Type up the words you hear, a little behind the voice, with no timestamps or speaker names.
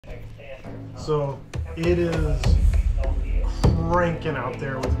So it is cranking out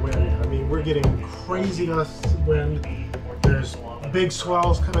there with wind. I mean, we're getting crazy gusts of wind. There's big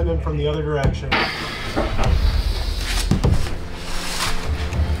swells coming in from the other direction.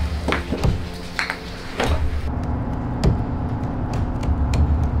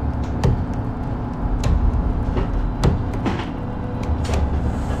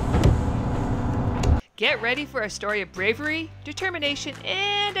 Get ready for a story of bravery, determination,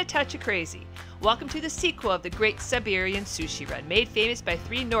 and a touch of crazy. Welcome to the sequel of the Great Siberian Sushi Run, made famous by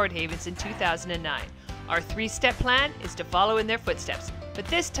 3 Nordhavens in 2009. Our 3-step plan is to follow in their footsteps, but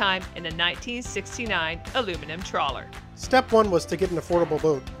this time in a 1969 aluminum trawler. Step 1 was to get an affordable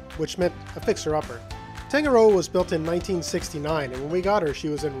boat, which meant a fixer-upper. Tangaroa was built in 1969, and when we got her, she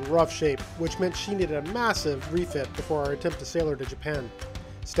was in rough shape, which meant she needed a massive refit before our attempt to sail her to Japan.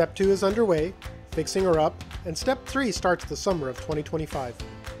 Step 2 is underway, fixing her up, and Step 3 starts the summer of 2025.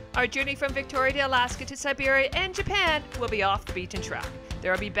 Our journey from Victoria to Alaska to Siberia and Japan will be off the beaten track.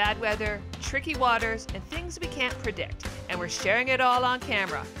 There will be bad weather, tricky waters, and things we can't predict. And we're sharing it all on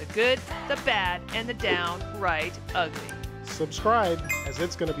camera. The good, the bad, and the downright ugly. Subscribe, as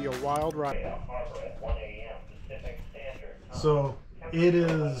it's going to be a wild ride. So it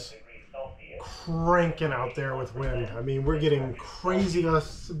is cranking out there with wind. I mean, we're getting crazy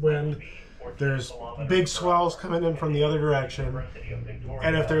gusts of wind. There's big swells coming in from the other direction.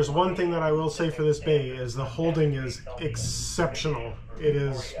 And if there's one thing that I will say for this bay is the holding is exceptional. It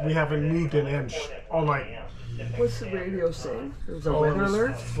is, we haven't moved an inch all night. What's the radio saying? There's a weather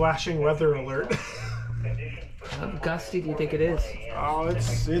alert? Flashing weather alert. How gusty do you think it is? Oh,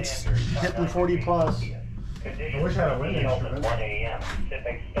 it's hitting 40 plus. I wish I had a wind instrument. 1 a.m.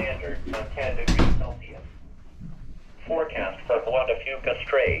 Pacific Standard on 10 degrees Celsius. Forecast for Fuca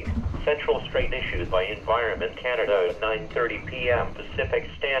Strait. Central Strait issued by Environment Canada at 9:30 p.m. Pacific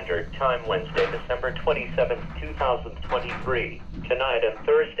Standard Time, Wednesday, December 27, 2023. Tonight and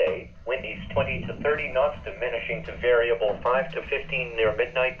Thursday, wind east 20 to 30 knots, diminishing to variable 5 to 15 near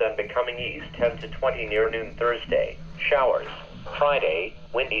midnight, then becoming east 10 to 20 near noon Thursday. Showers. Friday,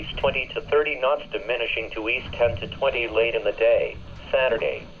 wind east 20 to 30 knots, diminishing to east 10 to 20 late in the day.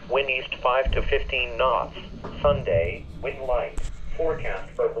 Saturday, wind east 5 to 15 knots. Sunday, wind light. Forecast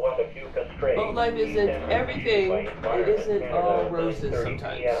for Fuca Strait. Boat life isn't everything. It isn't all roses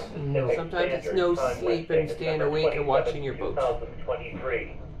sometimes. No. Sometimes it's no sleep and staying awake and watching your boat.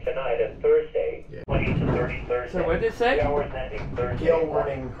 2023. Tonight and Thursday, 20 to 30 Thursday. So what did it say? Showers ending Thursday. Gale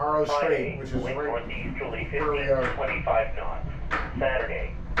warning, Haro Strait, which is wind right northeasterly 50 where we to are. 25 knots.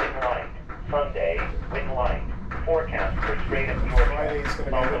 Saturday, wind light. Sunday, wind light. Forecast for Strait of Friday's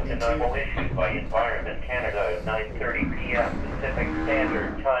Georgia. gonna be windy Denial too. issued by Environment Canada at 9:30 p.m. Pacific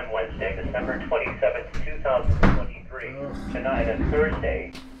Standard Time, Wednesday, December 27th, 2023. Tonight and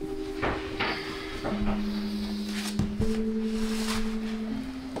Thursday.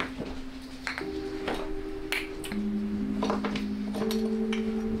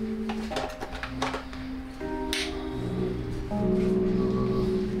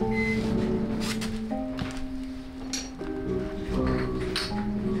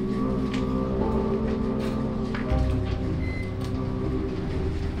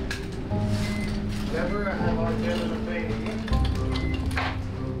 Never have I been in a bay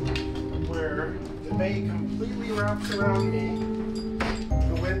where the bay completely wraps around me.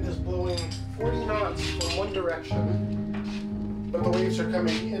 The wind is blowing 40 knots from one direction, but the waves are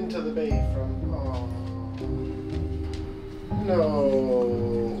coming into the bay from. Oh, no.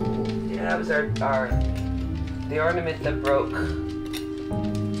 Yeah, that was the ornament that broke.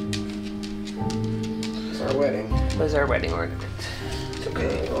 It's our wedding. Was our wedding ornament. It's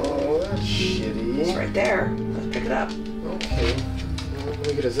okay. Oh, that's shitty. It's right there. Let's pick it up. Okay. Let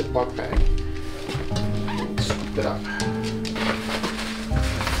me get a Ziploc bag. Scoop it up.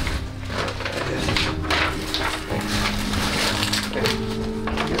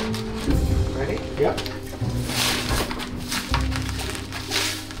 Ready? Yep.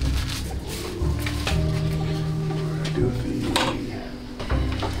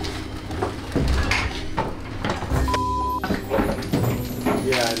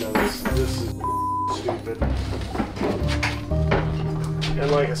 Yeah, I know this is stupid. And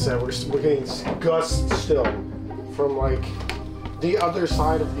like I said, we're getting gusts still from like the other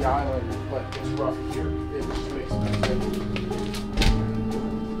side of the island, but it's rough here. It just makes no sense.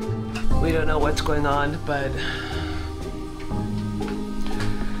 We don't know what's going on, but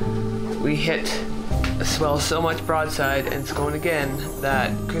we hit a swell so much broadside, and it's going again,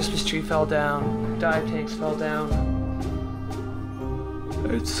 that Christmas tree fell down, dive tanks fell down.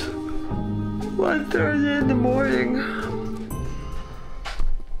 It's 1:30 in the morning.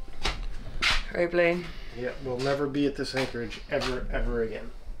 Right, Blaine? Yeah, we'll never be at this anchorage ever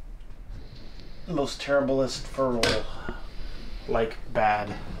again. Most terriblest for roll. Like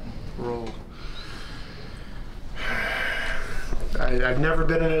bad roll. I've never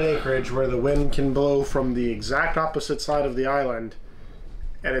been in an anchorage where the wind can blow from the exact opposite side of the island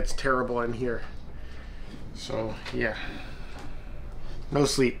and it's terrible in here. So yeah, no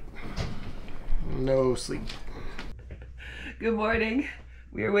sleep. No sleep. Good morning.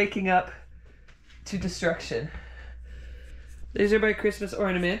 We are waking up to destruction. These are my Christmas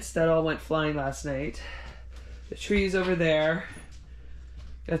ornaments that all went flying last night. The trees over there.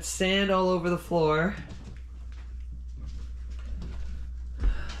 Got sand all over the floor.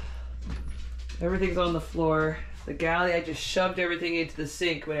 Everything's on the floor. The galley, I just shoved everything into the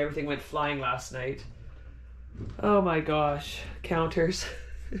sink when everything went flying last night. Oh my gosh. Counters.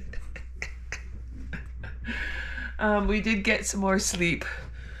 We did get some more sleep.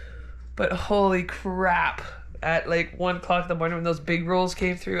 But holy crap. At like 1 o'clock in the morning when those big rolls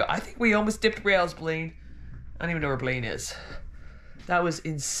came through, I think we almost dipped rails, Blaine. I don't even know where Blaine is. That was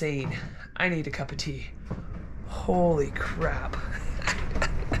insane. I need a cup of tea. Holy crap.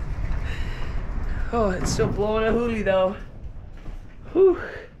 Oh, it's still blowing a hoolie though. Whew.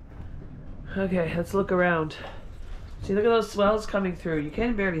 Okay, let's look around. See, look at those swells coming through. You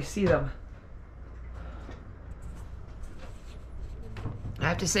can barely see them. I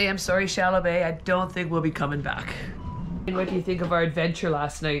have to say, I'm sorry, Shallow Bay. I don't think we'll be coming back. And what do you think of our adventure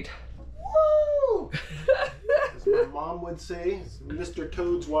last night? Woo! As my mom would say, it's Mr.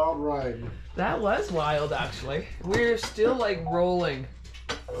 Toad's Wild Ride. That was wild, actually. We're still like rolling.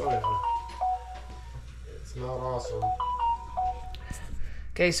 Oh yeah. It's not awesome.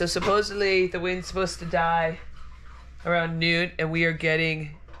 Okay, so supposedly the wind's supposed to die around noon and we are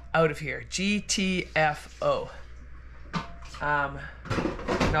getting out of here. GTFO.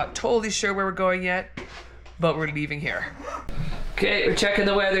 Not totally sure where we're going yet, but we're leaving here. Okay, we're checking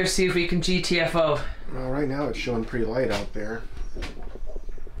the weather, see if we can GTFO. Well, right now it's showing pretty light out there.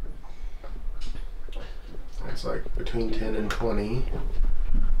 It's like between 10 and 20.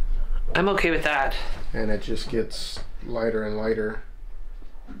 I'm okay with that. And it just gets lighter and lighter.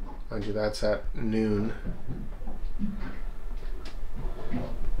 Mind you, that's at noon.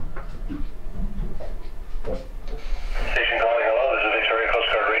 Station calling, hello, this is Victoria Coast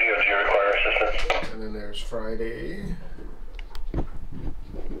Guard Radio. Do you require assistance? And then there's Friday.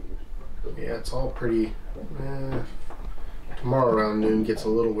 Yeah, it's all pretty... tomorrow around noon gets a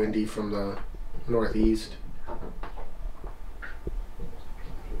little windy from the northeast.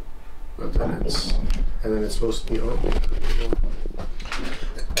 But then it's... And then it's supposed to be...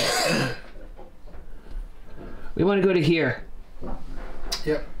 We want to go to here.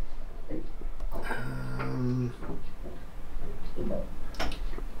 Yep.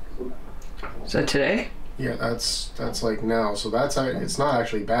 Is that today? Yeah, that's like now. So that's it's not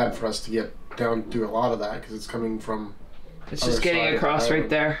actually bad for us to get down to do a lot of that because it's coming from. It's just getting across right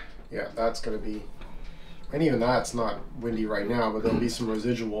there. Yeah, that's gonna be, and even that's not windy right now, but there'll be some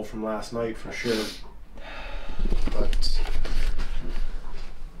residual from last night for sure. But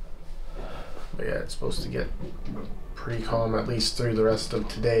yeah, it's supposed to get pretty calm at least through the rest of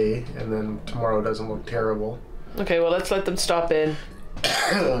today, and then tomorrow doesn't look terrible. Okay, well let's let them stop in.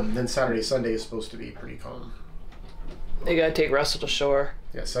 Then Saturday, Sunday is supposed to be pretty calm. They gotta take Russell to shore.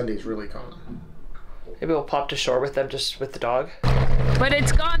 Yeah, Sunday's really calm. Maybe we'll pop to shore with them, just with the dog. But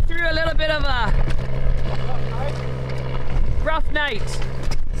it's gone through a little bit of a rough night.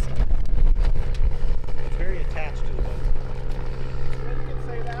 Very attached to the boat. You can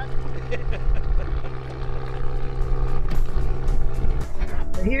say that.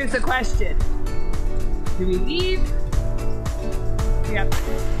 So here's the question. Do we leave? Yep.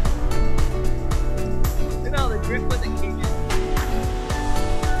 Look at all the driftwood that came in.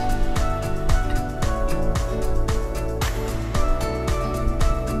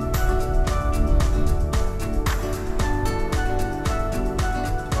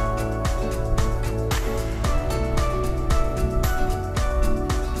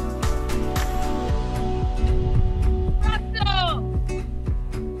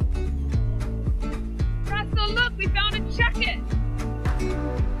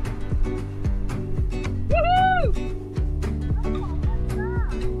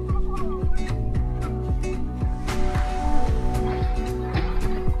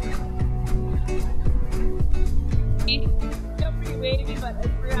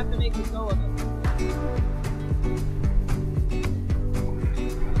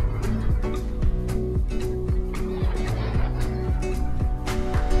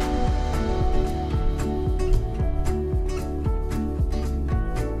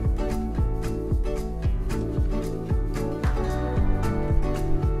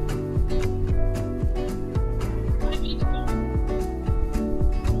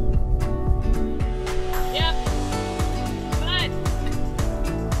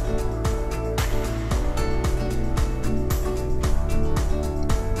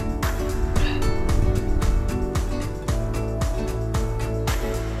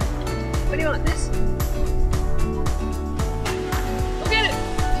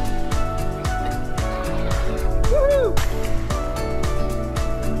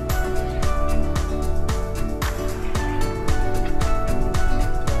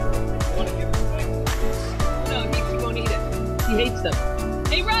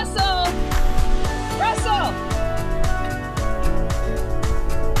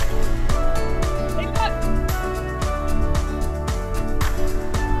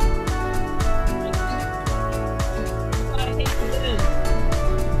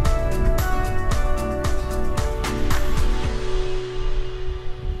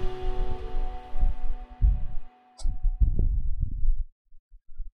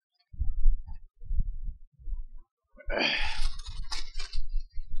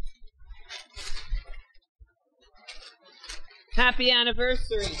 Happy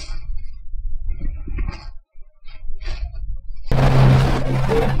anniversary.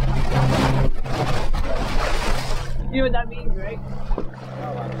 You know what that means, right?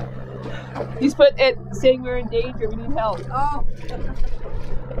 He's put it saying we're in danger, we need help. Oh.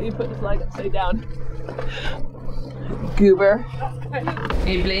 You put the flag upside down. Goober.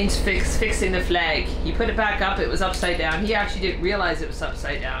 Hey, Blaine's fixing the flag. He put it back up, it was upside down. He actually didn't realize it was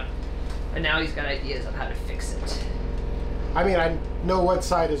upside down. And now he's got ideas on how to fix it. I mean, I know what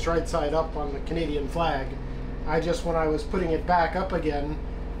side is right side up on the Canadian flag. When I was putting it back up again,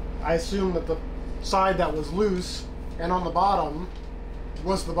 I assumed that the side that was loose and on the bottom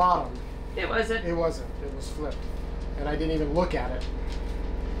was the bottom. It wasn't. It wasn't. It was flipped. And I didn't even look at it.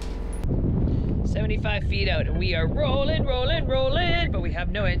 75 feet out, and we are rolling, rolling, rolling, but we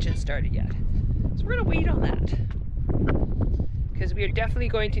have no engine started yet. So we're gonna wait on that. Because we are definitely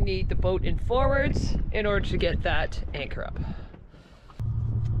going to need the boat in forwards in order to get that anchor up.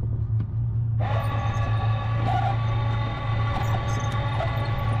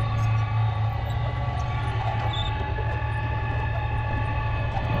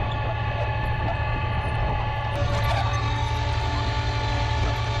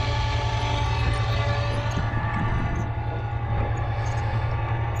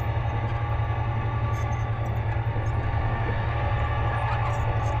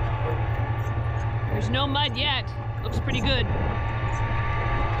 There's no mud yet. Looks pretty good.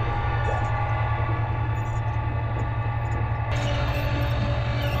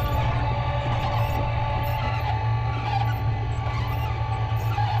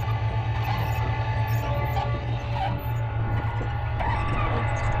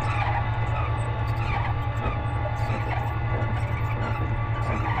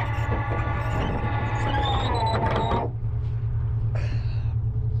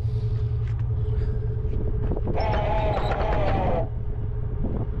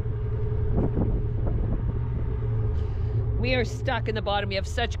 We are stuck in the bottom. We have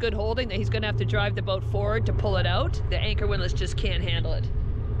such good holding that he's going to have to drive the boat forward to pull it out. The anchor windlass just can't handle it.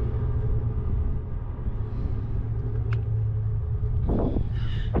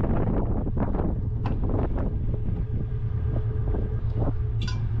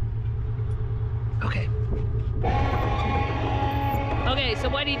 Okay. Okay, so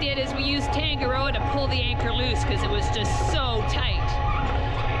what he did is we used Tangaroa to pull the anchor loose because it was just so tight.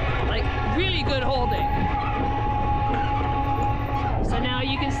 Like, really good holding. So now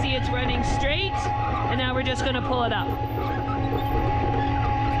you can see it's running straight, and now we're just going to pull it up.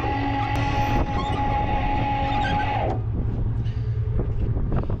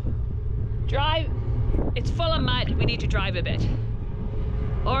 Drive. It's full of mud. We need to drive a bit.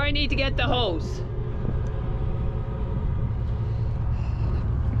 Or I need to get the hose.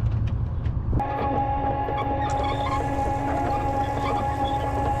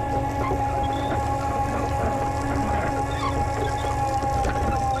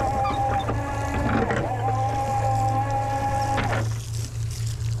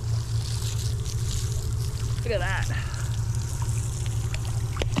 Look at that.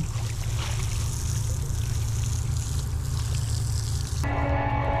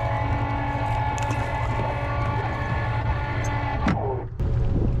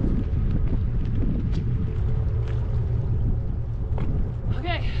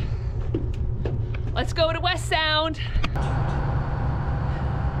 Okay. Let's go to West Sound.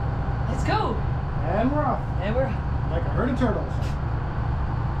 Let's go. And we're off. And we're Like a herd of turtles.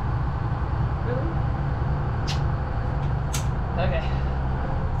 okay.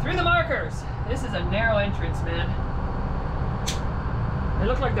 Through the markers. This is a narrow entrance, man. They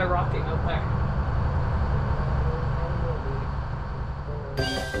look like they're rocking out there.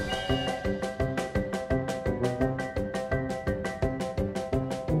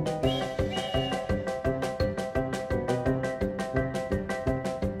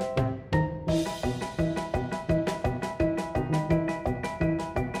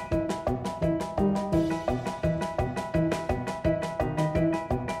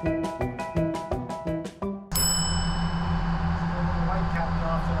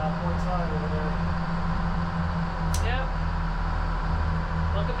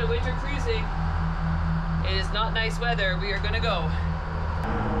 Welcome to winter cruising. It is not nice weather. We are gonna go.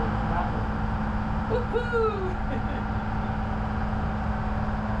 Woohoo!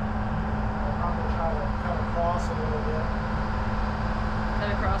 I'll probably try to cut across a little bit. Cut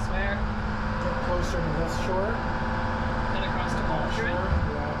across where? Get closer to this shore. Cut across to Walter.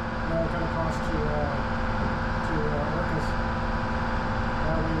 Yeah. No, cut across to Orcas.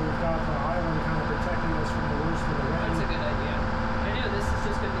 That way we've got the island kind of protecting us from the worst of the wind. That's a good idea. I know this is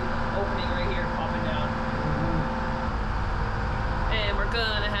just gonna be opening right here, popping down.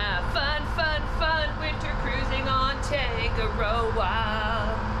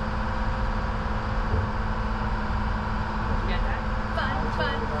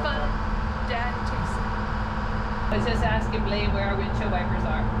 I was just asking Blaine where our windshield wipers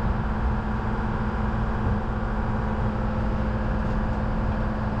are.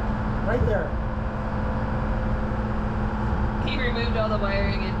 Right there. He removed all the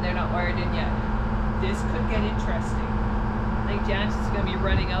wiring and they're not wired in yet. This could get interesting. I think Janice is going to be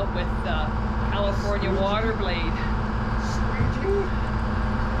running out with the California water blade. Squeegee.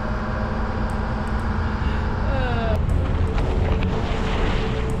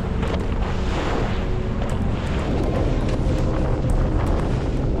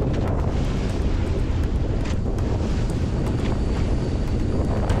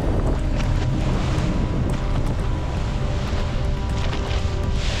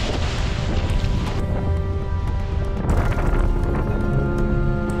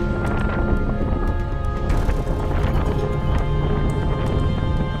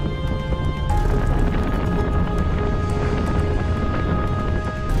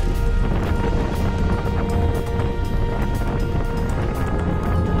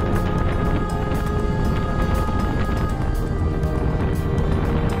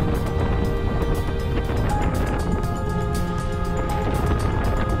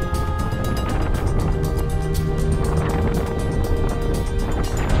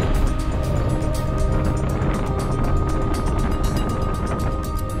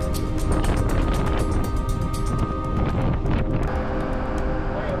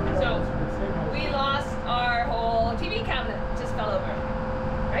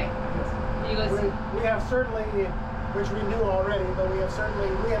 Certainly, which we knew already, but we have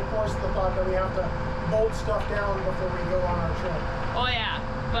certainly reinforced the thought that we have to bolt stuff down before we go on our trip. Oh yeah,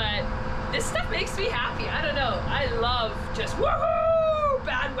 but this stuff makes me happy. I don't know. I love just woohoo!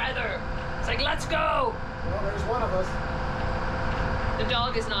 Bad weather. It's like, let's go. Well, there's one of us. The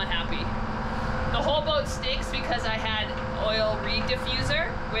dog is not happy. The whole boat stinks because I had oil reed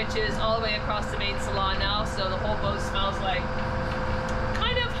diffuser, which is all the way across the main salon now, so the whole boat smells like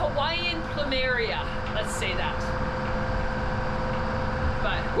kind of Hawaiian plumeria. Let's say that.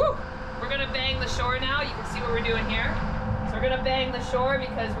 But, whoo! We're gonna bang the shore now. You can see what we're doing here. So we're gonna bang the shore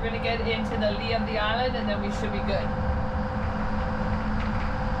because we're gonna get into the lee of the island and then we should be good.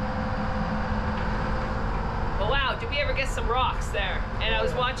 But wow, did we ever get some rocks there? And I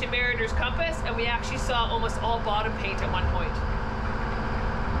was watching Mariner's Compass and we actually saw almost all bottom paint at one point.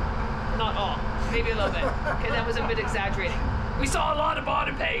 Not all, maybe a little bit. Okay, that was a bit exaggerating. We saw a lot of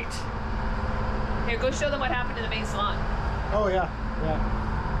bottom paint. Here, go show them what happened in the main salon. Oh yeah, yeah.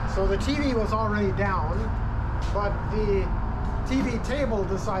 So the TV was already down, but the TV table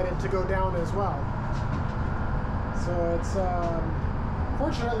decided to go down as well. So it's,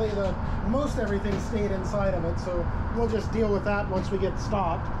 fortunately most everything stayed inside of it, so we'll just deal with that once we get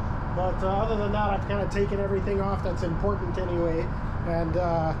stopped. But other than that, I've kind of taken everything off that's important anyway, and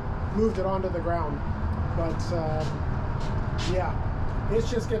moved it onto the ground. But yeah. It's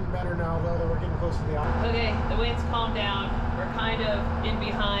just getting better now, though, that we're getting close to the island. Okay, the wind's calmed down. We're kind of in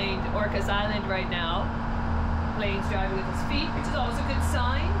behind Orcas Island right now. Blaine's driving with his feet, which is always a good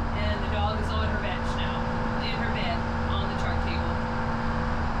sign. And the dog is on her bench now, in her bed, on the chart table.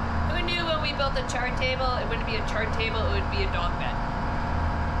 Who knew when we built the chart table, it wouldn't be a chart table, it would be a dog bed?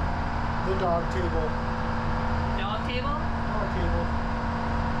 The dog table. Dog table? Dog table.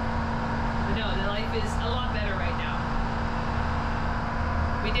 But no, the life is a lot better right now.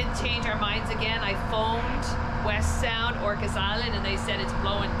 We did change our minds again. I phoned West Sound, Orcas Island, and they said it's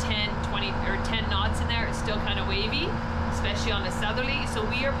blowing 10, 20, or 10 knots in there. It's still kind of wavy, especially on the southerly. So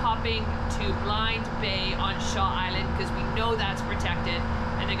we are popping to Blind Bay on Shaw Island because we know that's protected.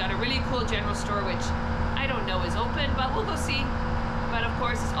 And they got a really cool general store, which I don't know is open, but we'll go see. But of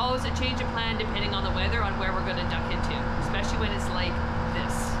course, it's always a change of plan depending on the weather on where we're going to duck into, especially when it's like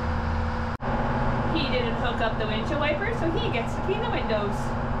this. He didn't hook up the windshield wiper, so he gets to clean the windows.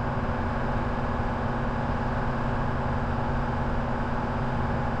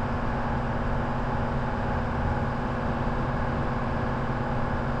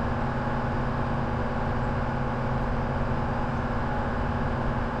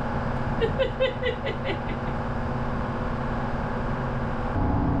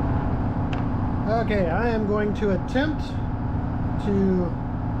 Okay, I am going to attempt to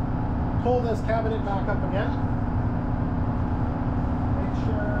pull this cabinet back up again. Make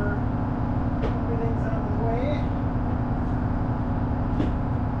sure everything's out of the way.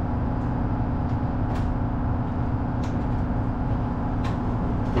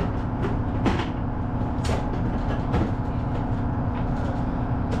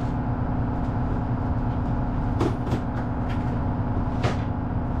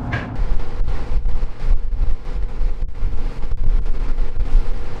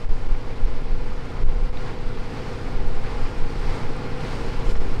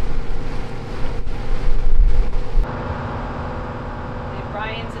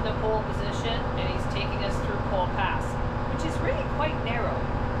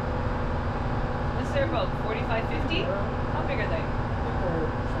 their boat? 45, 50? How big are they? They're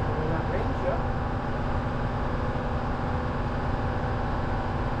somewhere in that range, yeah.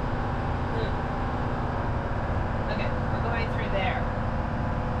 Okay, we're going through there.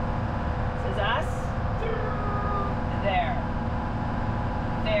 This is us. There.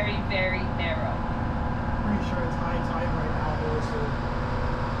 Very, very narrow. Pretty sure it's high tide right now, though, so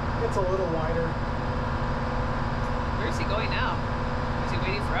it's a little wider. Where is he going now? Is he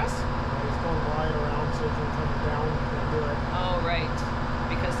waiting for us? He's going wide around so he can come down and do it. Oh, right.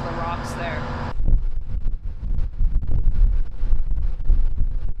 Because the rock's there.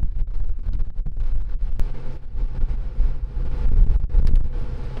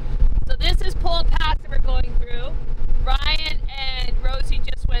 So this is Pole Pass that we're going through. Ryan and Rosie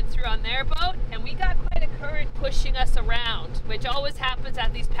just went through on their boat, and we got quite a current pushing us around, which always happens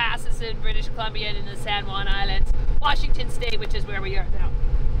at these passes in British Columbia and in the San Juan Islands, Washington State, which is where we are now.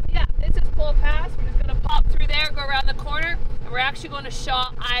 Yeah, this is Pole Pass. We're just going to pop through there, go around the corner, and we're actually going to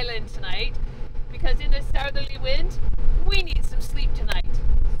Shaw Island tonight, because in this southerly wind, we need some sleep tonight.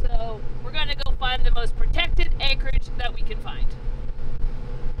 So we're going to go find the most protected anchorage that we can find.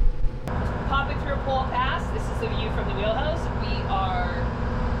 Popping through Pole Pass. This is the view from the wheelhouse. We are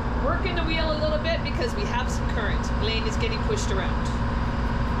working the wheel a little bit because we have some current. Lane is getting pushed around.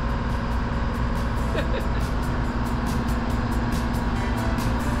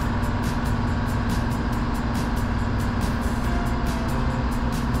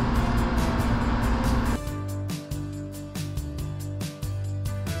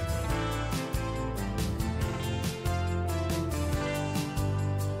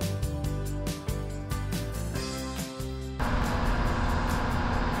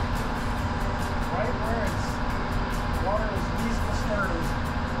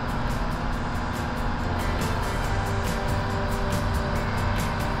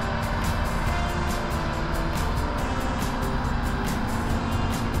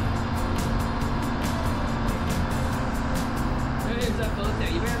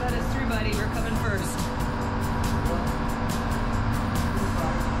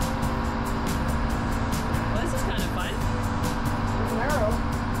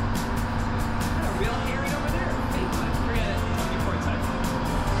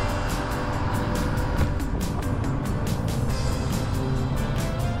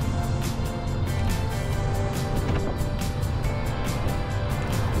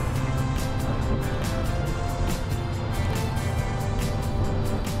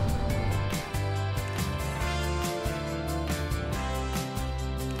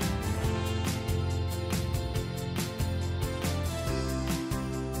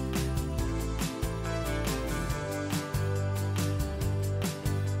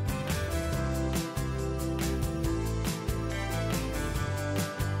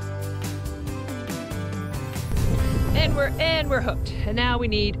 And we're hooked. And now we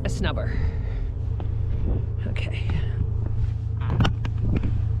need a snubber. Okay.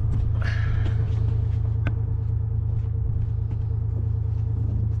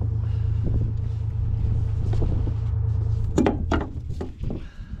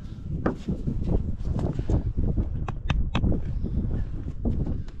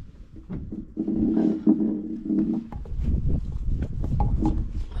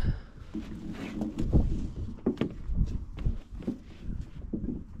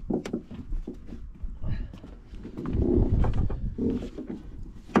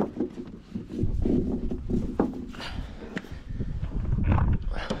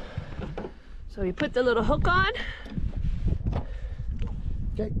 So you put the little hook on.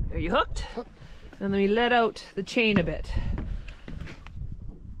 Okay. Are you hooked? And then we let out the chain a bit.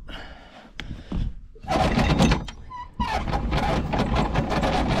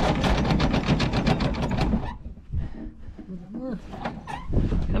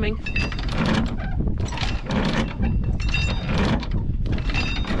 Coming.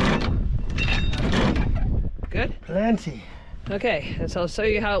 Good? Plenty. Okay, so I'll show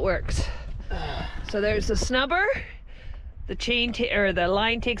you how it works. So there's the snubber. The chain or the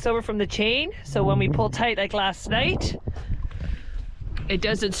line takes over from the chain. So when we pull tight like last night, it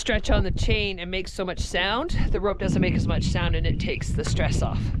doesn't stretch on the chain and makes so much sound. The rope doesn't make as much sound and it takes the stress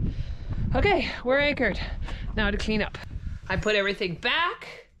off. Okay, we're anchored. Now to clean up. I put everything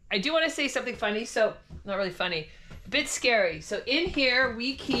back. I do want to say something funny, so not really funny, a bit scary. So in here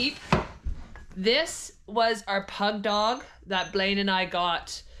we keep, this was our pug dog that Blaine and I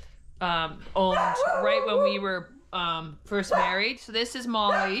got owned right when we were first married. So this is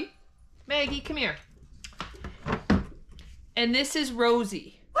Molly. Maggie, come here. And this is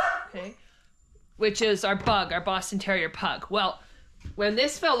Rosie, okay, which is our pug, our Boston Terrier pug. Well, when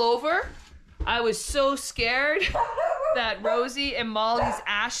this fell over, I was so scared that Rosie and Molly's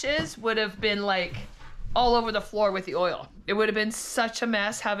ashes would have been like all over the floor with the oil. It would have been such a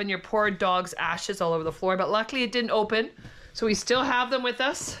mess having your poor dog's ashes all over the floor, but luckily it didn't open, so we still have them with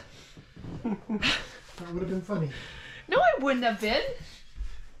us. That would have been funny. No, it wouldn't have been.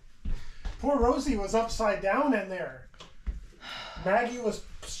 Poor Rosie was upside down in there. Maggie was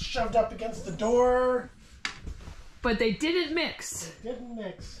shoved up against the door. But they didn't mix. It didn't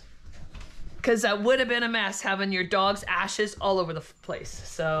mix. Because that would have been a mess having your dog's ashes all over the place.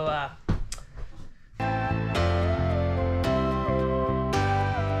 So